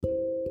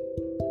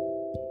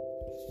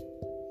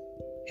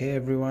Hey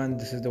everyone,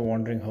 this is the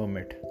Wandering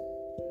Hermit.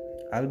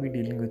 I'll be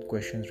dealing with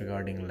questions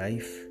regarding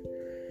life,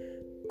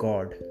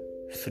 God,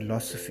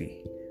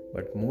 philosophy,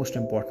 but most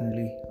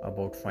importantly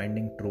about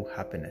finding true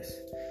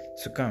happiness.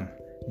 So come,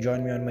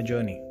 join me on my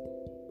journey.